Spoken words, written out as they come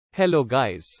Hello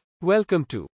guys. Welcome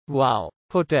to Wow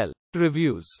Hotel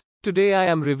Reviews. Today I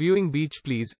am reviewing Beach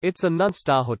Please. It's a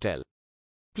non-star hotel.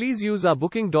 Please use our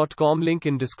booking.com link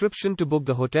in description to book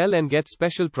the hotel and get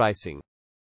special pricing.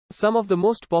 Some of the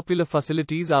most popular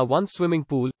facilities are one swimming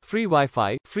pool, free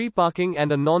Wi-Fi, free parking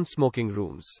and a non-smoking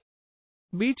rooms.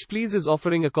 Beach Please is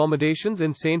offering accommodations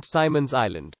in St. Simons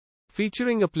Island.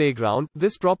 Featuring a playground,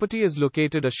 this property is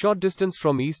located a short distance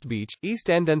from East Beach, East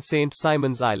End and St.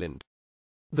 Simons Island.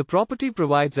 The property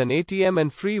provides an ATM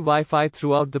and free Wi-Fi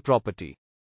throughout the property.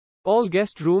 All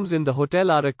guest rooms in the hotel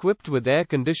are equipped with air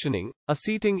conditioning, a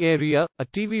seating area, a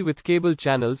TV with cable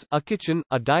channels, a kitchen,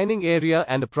 a dining area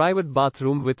and a private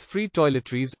bathroom with free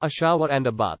toiletries, a shower and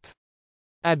a bath.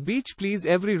 At Beach Please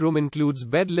every room includes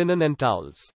bed linen and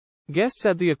towels. Guests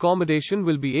at the accommodation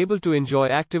will be able to enjoy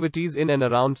activities in and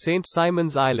around St.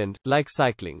 Simons Island, like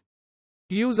cycling.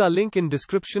 Use our link in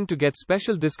description to get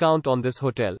special discount on this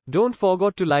hotel. Don't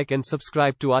forget to like and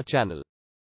subscribe to our channel.